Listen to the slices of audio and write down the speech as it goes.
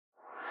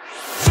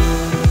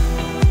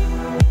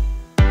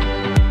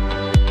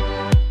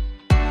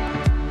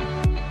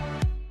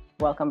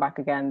welcome back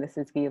again. This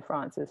is Gail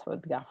Francis for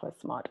the Gaffer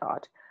Smart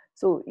Art.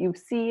 So you've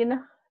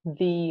seen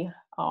the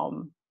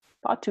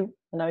part 2,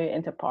 and now you're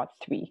into part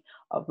 3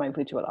 of my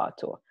virtual art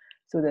tour.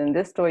 So then in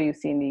this tour, you've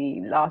seen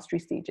the last 3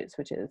 stages,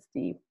 which is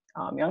the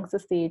youngster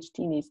stage,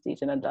 teenage stage,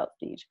 and adult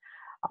stage.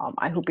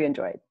 I hope you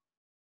enjoyed.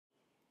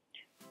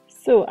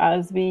 So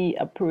as we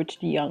approach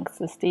the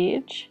youngster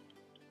stage,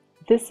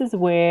 this is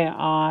where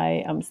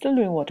I am still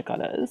doing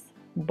watercolors,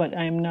 but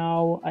I'm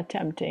now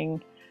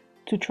attempting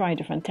to try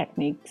different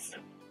techniques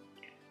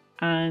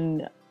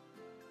and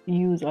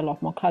use a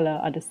lot more color,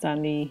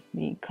 understand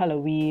the color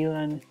wheel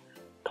and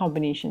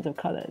combinations of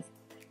colors.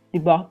 The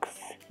box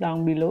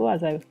down below,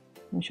 as I'm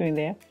showing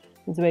there,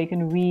 is where you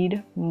can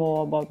read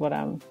more about what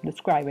I'm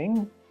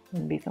describing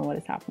based on what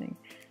is happening.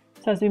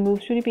 So as we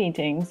move through the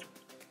paintings,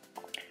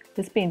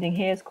 this painting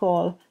here is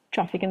called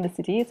Traffic in the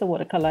City. It's a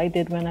watercolor I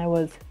did when I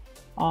was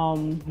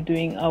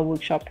doing a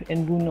workshop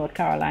in Boone, North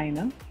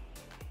Carolina,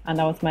 and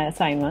that was my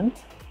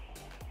assignment.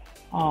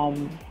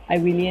 I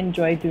really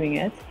enjoyed doing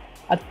it.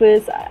 At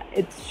first,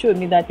 it showed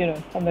me that,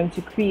 sometimes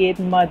you create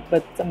mud,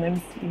 but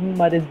sometimes even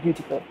mud is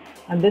beautiful.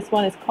 And this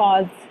one is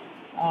Cars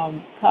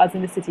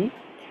in the City,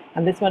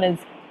 and this one is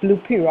Blue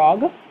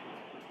Pirogue,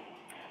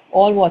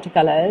 all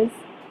watercolors.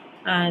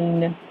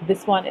 And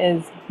this one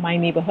is My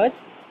Neighborhood.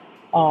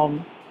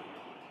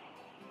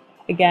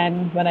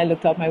 Again, when I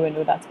looked out my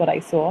window, that's what I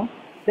saw.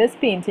 This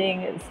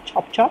painting is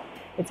Chop Chop.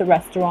 It's a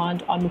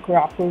restaurant on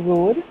Mucurapo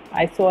Road.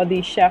 I saw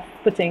the chef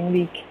putting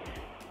the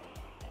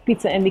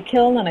pizza in the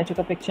kiln, and I took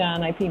a picture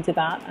and I painted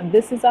that. And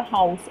this is a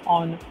house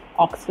on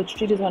Oxford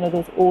Street. It's one of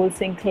those old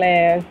St.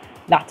 Clair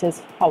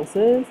lattice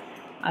houses.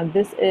 And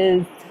this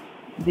is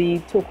the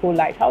Toco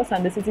Lighthouse.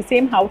 And this is the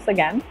same house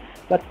again,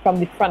 but from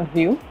the front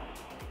view.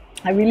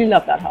 I really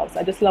love that house.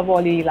 I just love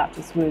all the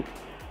lattice work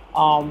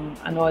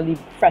and all the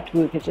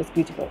fretwork. It's just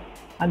beautiful.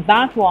 And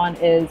that one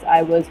is,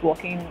 I was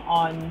walking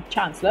on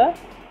Chancellor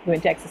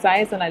going to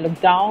exercise, and I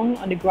looked down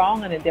on the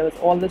ground and there was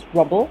all this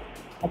rubble.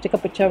 I took a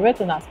picture of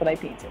it, and that's what I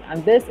painted.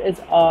 And this is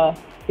a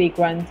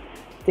vagrant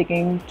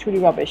digging through the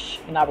rubbish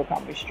in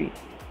Abercrombie Street.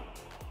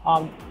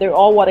 They're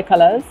all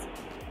watercolors,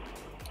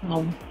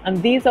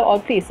 and these are all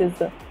places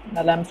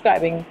that I'm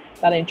describing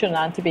that are in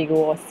Trinidad and Tobago,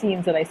 or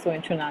scenes that I saw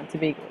in Trinidad and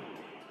Tobago.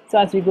 So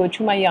as we go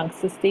through my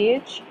youngster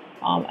stage,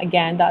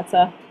 again, that's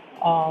I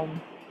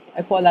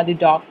call that the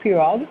Dark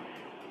Pirogue,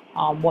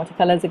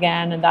 watercolors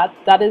again, and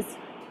that is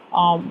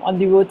on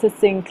the road to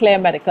St. Clair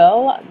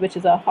Medical, which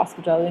is a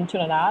hospital in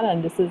Trinidad,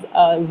 and this is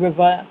a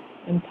river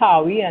in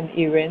Pawi, an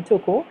area in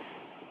Toco,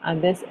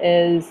 and this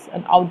is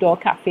an outdoor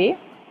cafe,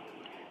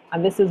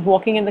 and this is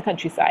walking in the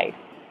countryside.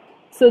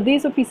 So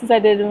these are pieces I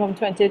did from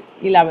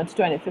 2011 to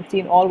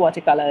 2015, all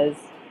watercolors,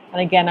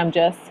 and again, I'm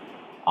just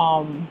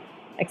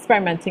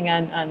experimenting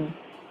and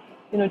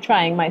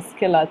trying my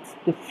skill at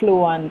the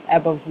flow and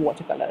ebb of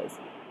watercolors.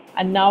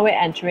 And now we're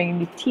entering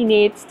the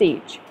teenage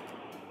stage.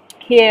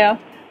 Here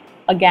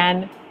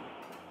again,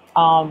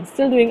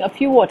 still doing a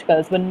few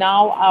watercolors, but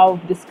now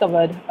I've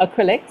discovered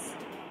acrylics,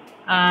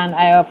 and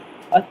I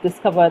have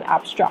discovered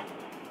abstract,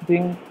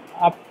 doing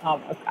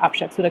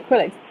abstracts with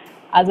acrylics,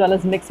 as well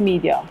as mixed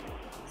media.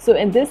 So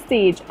in this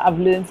stage, I've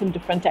learned some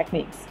different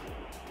techniques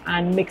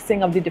and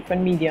mixing of the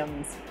different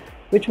mediums,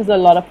 which was a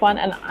lot of fun,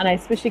 and I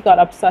especially got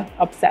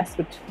obsessed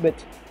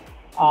with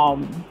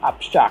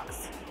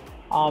abstracts.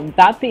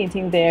 That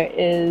painting there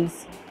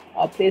is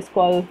a place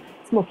called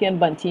Smoky and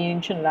Bunty in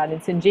Trinidad in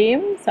St.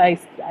 James. I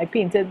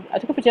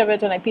took a picture of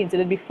it and I painted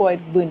it before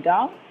it burned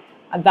down.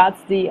 And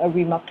that's the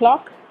Arima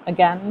clock,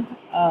 again,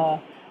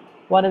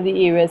 one of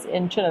the areas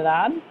in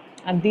Trinidad.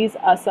 And these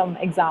are some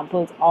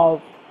examples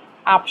of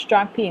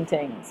abstract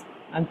paintings.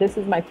 And this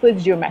is my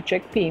first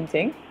geometric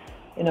painting.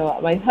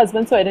 My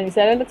husband saw it and he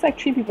said, it looks like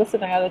 3 people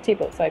sitting at a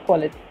table. So I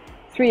call it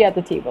 3 at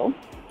the table.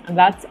 And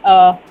that's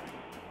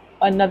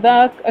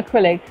another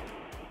acrylic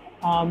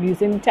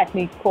using a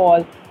technique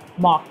called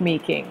mark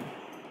making,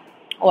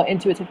 or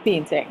intuitive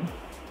painting.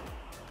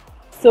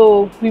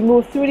 So we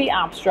move through the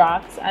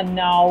abstracts, and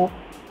now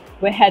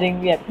we're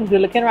because we're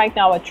looking right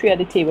now at 3 at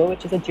the table,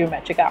 which is a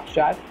geometric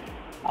abstract.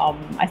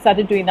 I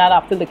started doing that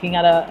after looking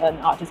at an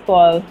artist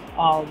called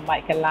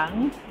Michael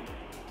Lang,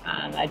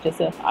 and I just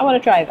said, I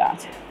want to try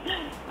that.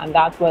 And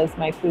that was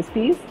my first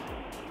piece.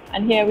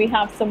 And here we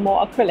have some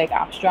more acrylic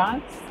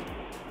abstracts.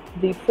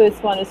 The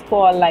first one is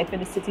called Life in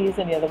the Cities,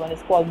 and the other one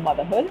is called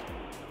Motherhood.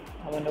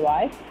 I wonder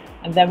why.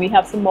 And then we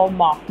have some more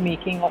mark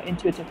making or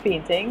intuitive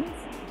paintings.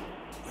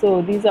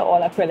 So these are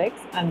all acrylics.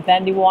 And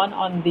then the one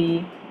in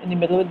the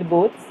middle with the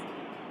boats,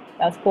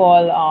 that's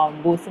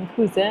called Boats and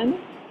Cruising.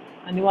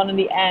 And the one on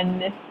the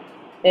end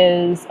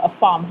is a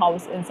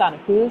farmhouse in Santa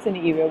Cruz, in the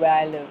area where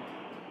I live.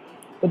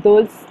 But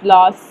those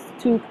last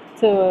 2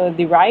 to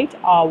the right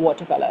are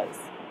watercolors.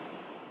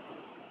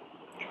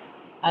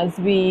 As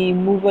we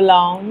move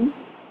along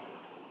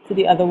to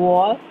the other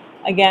wall,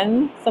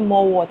 again, some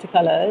more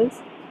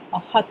watercolors.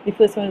 The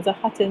first one is a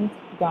hut in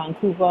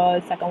Vancouver,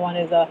 the second one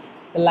is the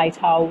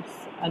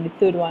lighthouse, and the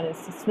third one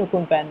is the snow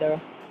cone vendor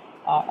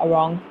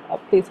around a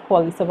place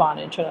called the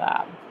Savannah in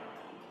Trinidad.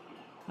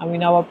 And we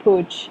now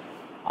approach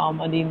On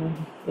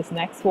this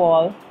next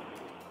wall,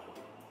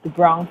 the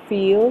brown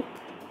field,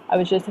 I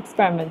was just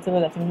experimenting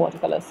with letting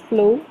watercolors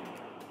flow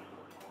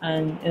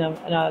and in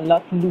a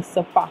lot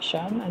looser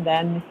fashion. And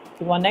then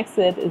the one next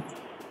to it is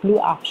blue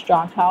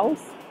abstract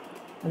house.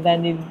 And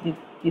then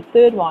the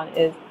third one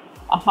is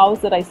a house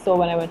that I saw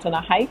when I went on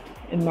a hike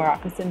in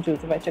Maracas, St.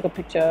 Joseph. I took a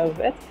picture of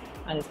it,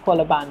 and it's called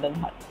Abandoned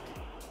Hut.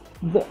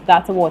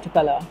 That's a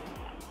watercolor.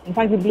 In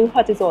fact, the blue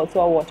hut is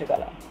also a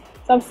watercolor.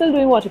 So I'm still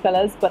doing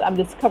watercolors, but I'm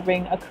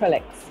discovering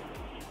acrylics.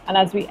 And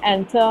as we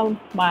enter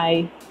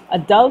my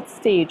adult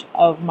stage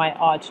of my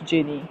art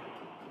journey,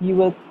 you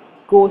will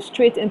go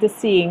straight into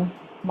seeing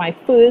my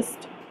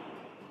first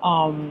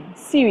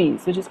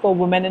series, which is called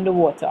Women in the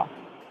Water.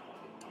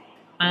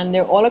 And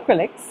they're all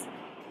acrylics,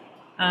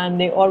 and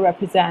they all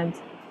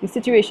represent the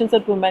situations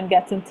that women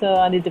get into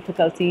and the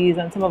difficulties,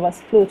 and some of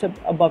us float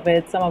above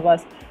it, some of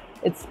us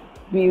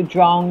we're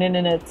drowning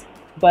in it,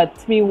 but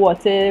to me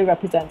water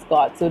represents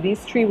God. So these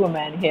three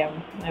women here,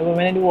 my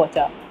Women in the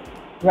Water,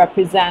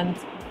 represent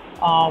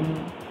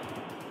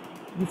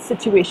the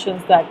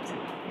situations that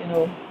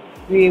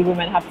we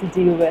women have to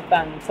deal with,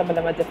 and some of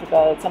them are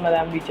difficult, some of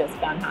them we just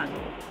can't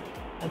handle,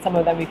 and some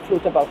of them we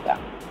float above them.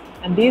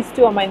 And these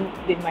two are my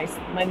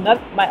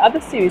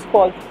other series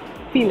called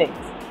Feelings.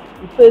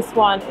 The first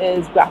one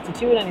is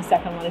Gratitude, and the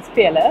second one is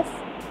Fearless.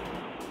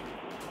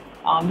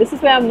 This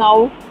is where I'm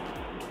now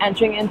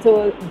entering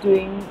into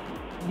doing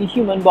the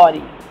human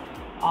body,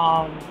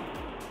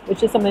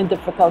 which is something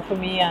difficult for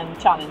me and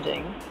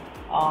challenging.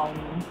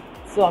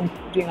 So I'm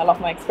doing a lot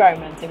more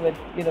experimenting with,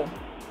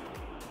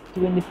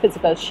 doing the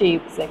physical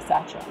shapes,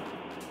 etc.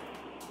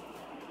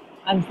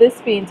 And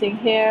this painting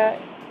here,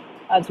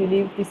 as we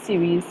leave the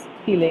series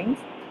Feelings,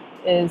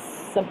 is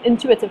some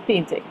intuitive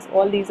paintings.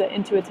 All these are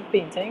intuitive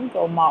paintings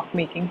or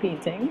mark-making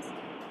paintings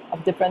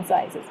of different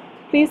sizes.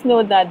 Please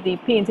note that the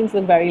paintings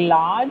look very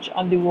large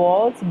on the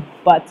walls,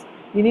 but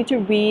you need to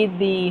read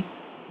the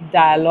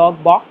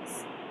dialogue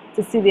box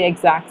to see the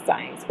exact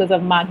size, because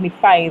I've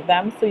magnified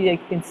them so you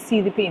can see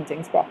the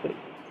paintings properly.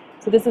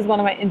 So this is one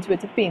of my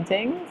intuitive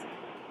paintings.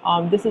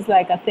 This is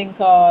like, I think,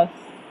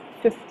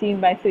 15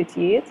 by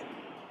 38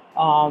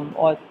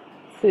 or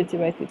 30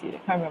 by 38, I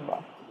can't remember,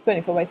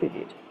 24 by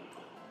 38.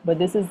 But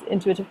this is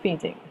intuitive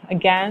painting.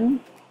 Again,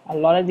 a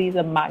lot of these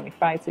are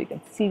magnified so you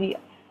can see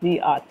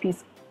the art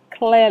piece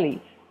clearly,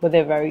 but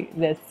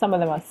some of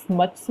them are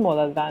much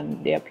smaller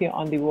than they appear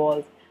on the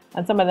walls,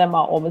 and some of them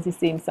are almost the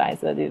same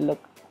size that they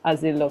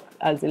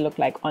look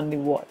like on the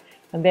wall.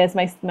 And there's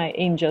my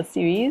angel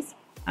series,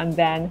 and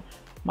then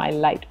my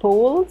light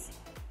poles.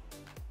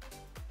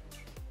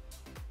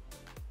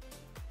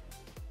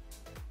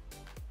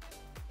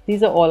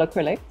 These are all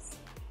acrylics.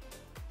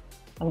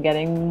 I'm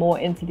getting more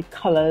into the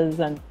colors,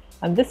 and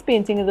this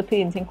painting is a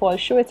painting called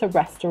Show. It's a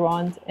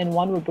restaurant in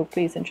one Woodbrook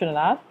place in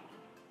Trinidad,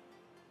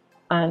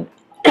 and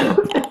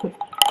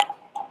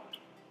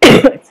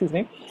excuse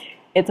me,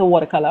 it's a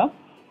watercolor.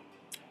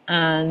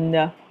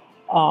 And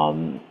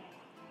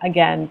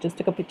again, just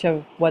took a picture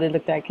of what it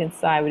looked like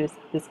inside with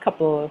this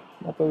couple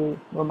that were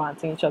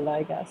romancing each other,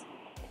 I guess,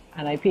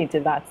 and I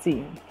painted that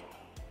scene.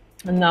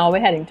 And now we're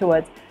heading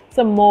towards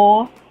some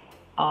more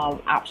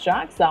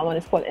abstracts. That one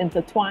is called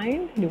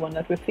Intertwined, the one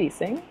that we're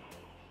facing,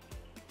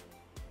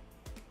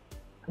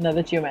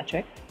 another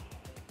geometric.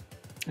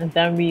 And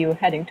then we are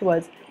heading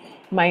towards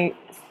my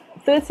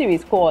third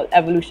series called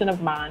Evolution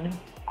of Man.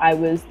 I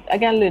was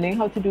again learning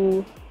how to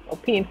do or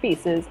paint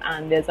faces,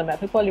 and there's a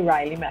method called the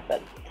Riley method.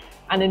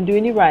 And in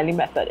doing the Riley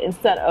method,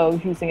 instead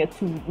of using it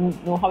to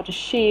know how to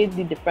shade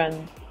the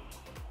different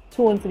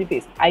tones of the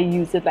face, I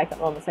use it like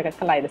almost like a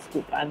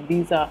kaleidoscope, and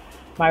these are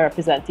my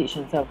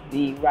representations of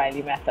the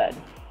Riley method.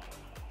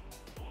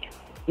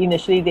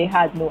 Initially they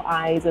had no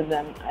eyes, and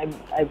then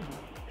I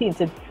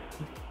painted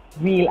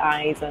real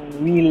eyes and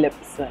real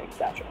lips,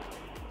 etc.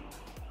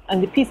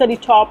 And the piece at the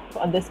top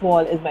on this wall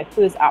is my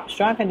first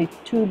abstract, and the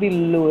two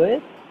below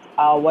it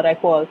are what I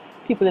call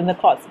people in the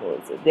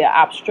cosmos. They are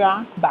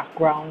abstract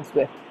backgrounds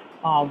with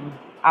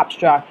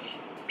abstract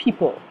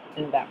people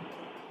in them.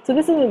 So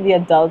this is the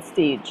adult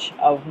stage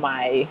of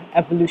my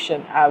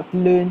evolution. I've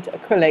learned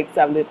acrylics,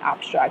 I've learned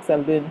abstracts,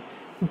 I've learned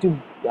to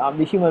do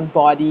the human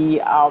body.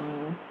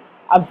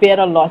 I've veered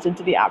a lot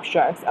into the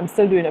abstracts. I'm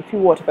still doing a few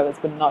watercolors,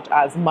 but not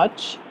as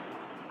much.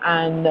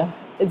 And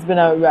it's been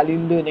a really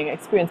learning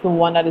experience, but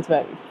one that is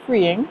very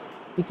freeing,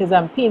 because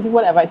I'm painting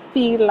whatever I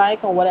feel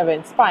like or whatever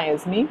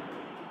inspires me.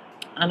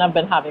 And I've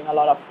been having a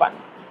lot of fun.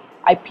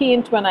 I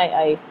paint when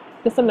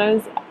because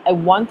sometimes I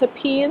want to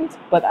paint,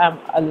 but I'm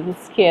a little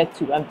scared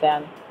too, and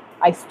then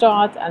I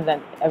start and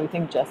then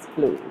everything just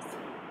flows.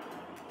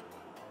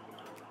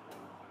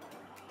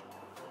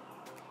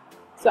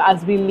 So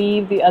as we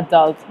leave the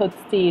adulthood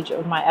stage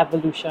of my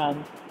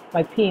evolution,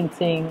 my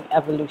painting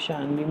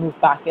evolution, we move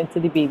back into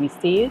the baby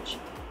stage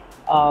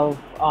of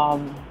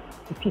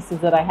the pieces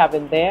that I have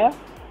in there.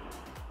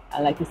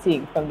 I like to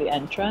see from the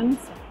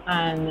entrance,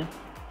 and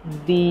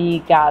the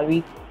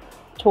gallery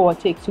tour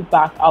takes you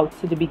back out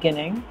to the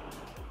beginning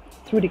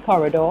through the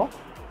corridor,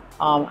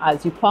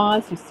 As you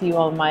pass, you see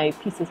all my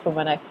pieces from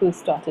when I first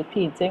started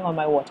painting, all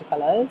my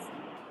watercolors,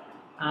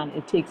 and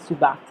it takes you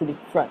back to the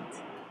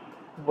front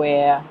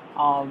where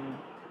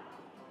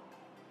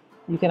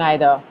you can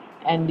either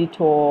end the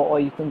tour or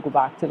you can go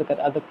back to look at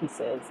other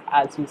pieces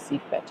as you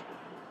see fit.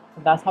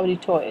 And that's how the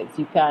tour is.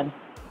 You can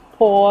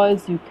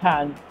pause, you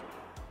can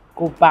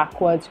go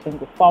backwards, you can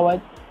go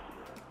forward.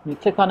 You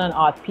click on an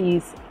art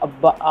piece,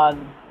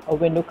 a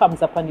window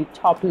comes up on the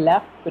top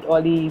left with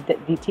all the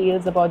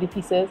details about the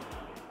pieces,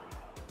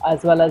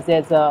 as well as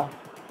there's a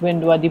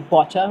window at the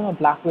bottom, a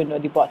black window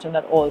at the bottom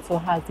that also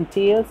has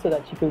details so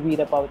that you can read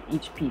about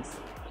each piece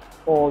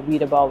or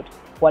read about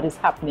what is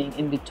happening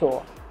in the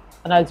tour.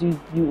 And as you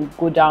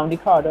go down the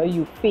corridor,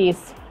 you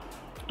face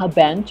a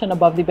bench, and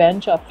above the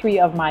bench are 3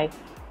 of my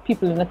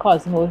people in the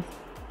cosmos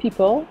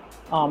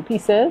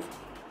pieces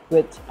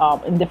with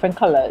in different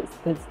colors.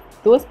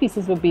 Those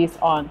pieces were based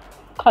on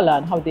color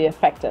and how they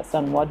affect us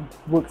and what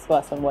works for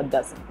us and what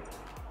doesn't.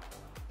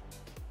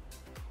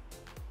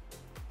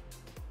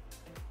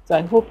 So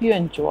I hope you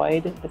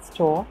enjoyed this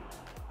tour,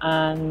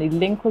 and the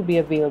link will be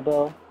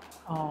available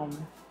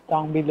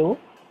down below,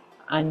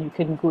 and you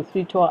can go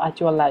through the tour at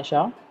your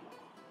leisure.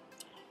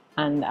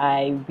 And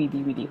I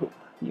really hope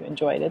you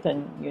enjoyed it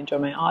and you enjoy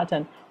my art.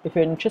 And if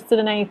you're interested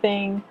in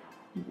anything,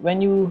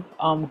 when you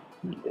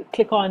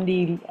click on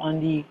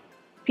the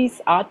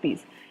art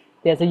piece,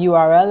 there's a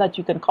URL that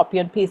you can copy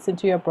and paste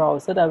into your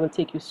browser that will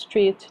take you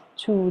straight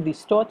to the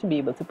store to be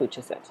able to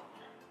purchase it.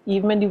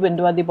 Even in the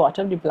window at the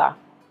bottom, the black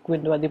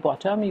window at the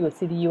bottom, you will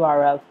see the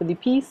URL for the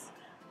piece,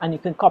 and you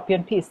can copy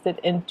and paste it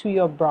into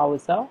your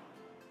browser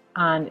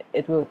and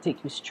it will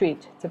take you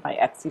straight to my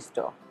Etsy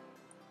store.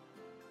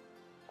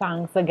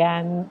 Thanks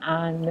again,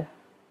 and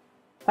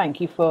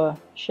thank you for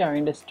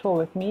sharing this tour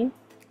with me.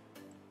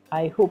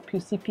 I hope you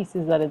see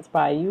pieces that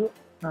inspire you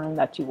and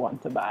that you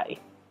want to buy.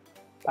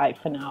 Bye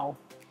for now.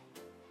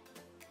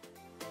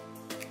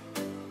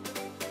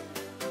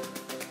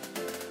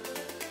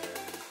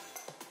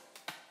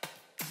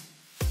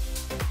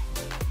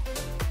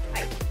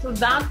 So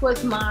that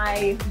was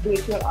my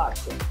virtual art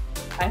tour.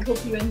 I hope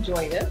you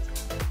enjoyed it.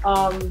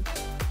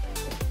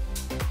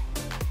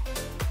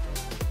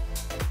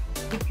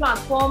 The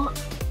platform,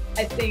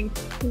 I think,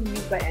 can be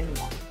used by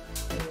anyone.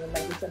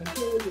 Like you're selling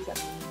clothes, you're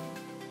selling,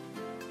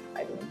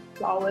 I don't know,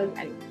 flowers,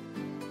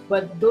 anything.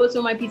 But those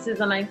are my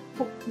pieces, and I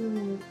hope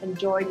you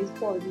enjoy the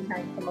story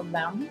behind some of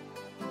them.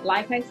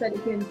 Like I said,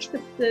 if you're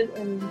interested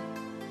in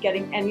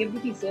getting any of the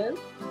pieces,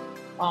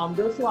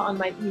 those who are on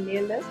my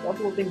email list or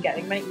who have been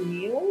getting my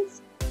emails,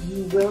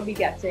 you will be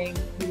getting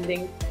the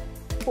link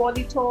for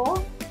the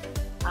tour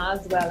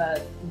as well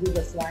as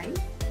Google Slides,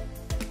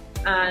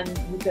 and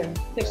you can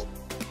click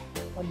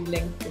on the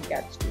link to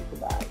get straight to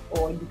that,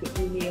 or you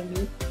can email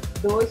me.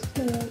 Those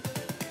who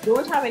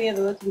don't have any of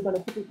those, we're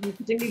going to be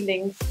putting the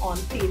links on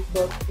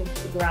Facebook,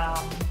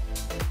 Instagram,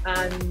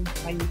 and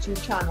my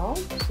YouTube channel,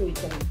 so you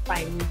can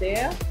find me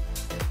there.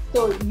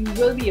 So you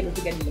will be able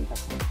to get the link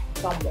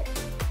somewhere.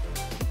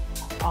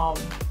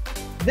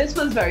 This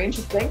was very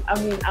interesting.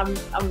 I mean, I'm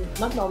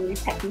not normally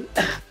techy,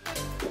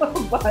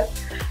 but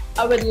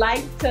I would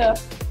like to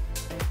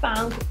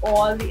thank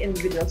all the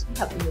individuals who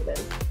helped me with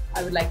this.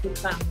 I would like to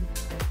thank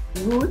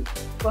Ruth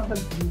for her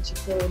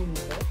beautiful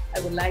music. I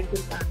would like to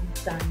thank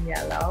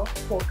Daniela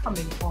for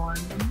coming on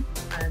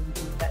and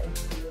doing that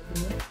interview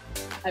with me.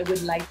 I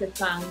would like to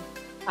thank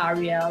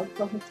Ariel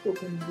for her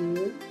spoken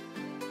word,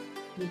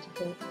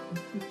 beautiful and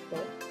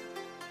peaceful.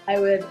 I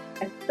would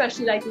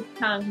especially like to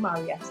thank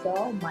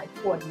Marietta, my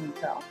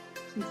coordinator.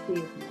 She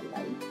saved my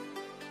life.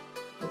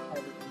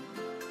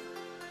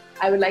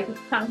 I would like to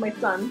thank my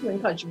son who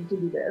encouraged me to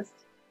do this.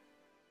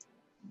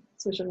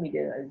 Social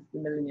media is the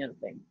millennial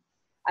thing.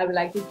 I would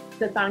like to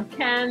thank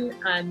Ken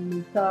and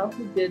Nika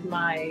who did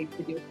my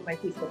video for my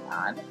Facebook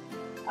ad.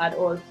 I'd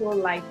also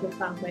like to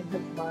thank my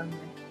husband,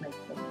 my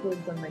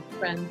kids, and my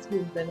friends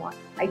who've been on.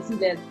 I see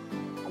that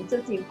I'm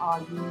still seeing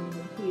Arlene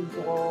and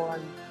Hazel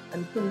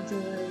and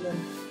Quinton and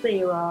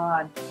Sarah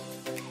and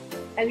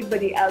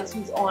anybody else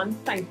who's on.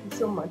 Thank you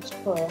so much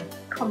for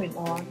coming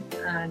on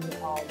and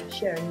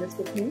sharing this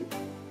with me.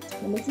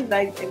 Let me see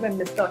if I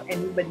missed out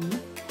anybody.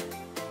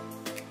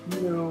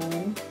 No.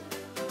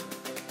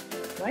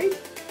 Right?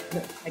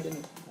 No, I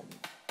didn't.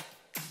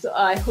 So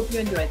I hope you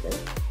enjoyed this.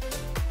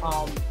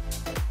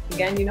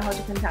 Again, you know how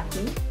to contact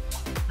me.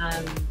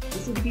 You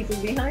see the pieces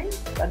behind?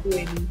 That's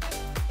doing.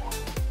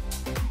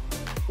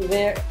 So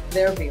they're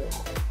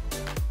available.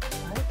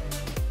 Right?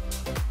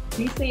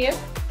 Be safe.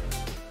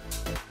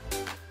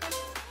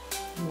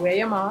 Wear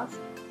your mask.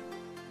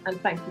 And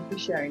thank you for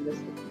sharing this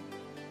with me.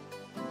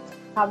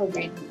 Have a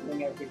great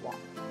evening, everyone.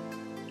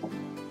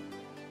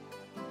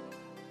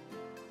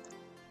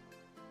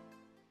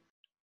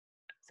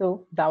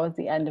 So that was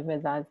the end of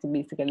it. That's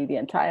basically the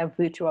entire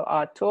virtual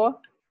art tour.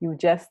 You've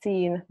just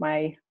seen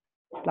my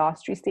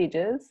last 3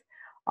 stages.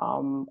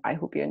 I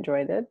hope you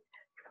enjoyed it.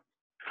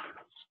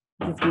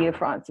 This is Gail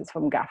Francis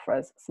from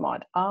Gaffra's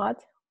Smart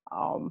Art.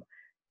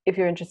 If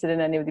you're interested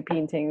in any of the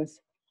paintings,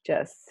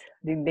 the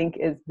link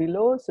is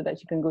below so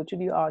that you can go to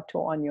the art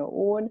tour on your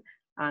own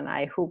and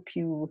I hope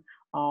you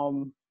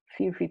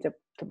feel free to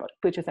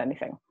purchase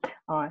anything.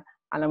 And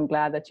I'm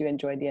glad that you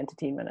enjoyed the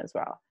entertainment as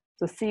well.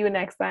 So see you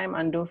next time,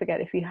 and don't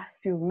forget, if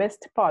you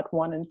missed part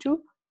 1 and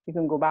 2, you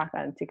can go back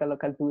and take a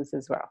look at those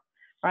as well.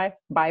 All right,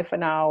 bye for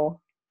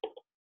now.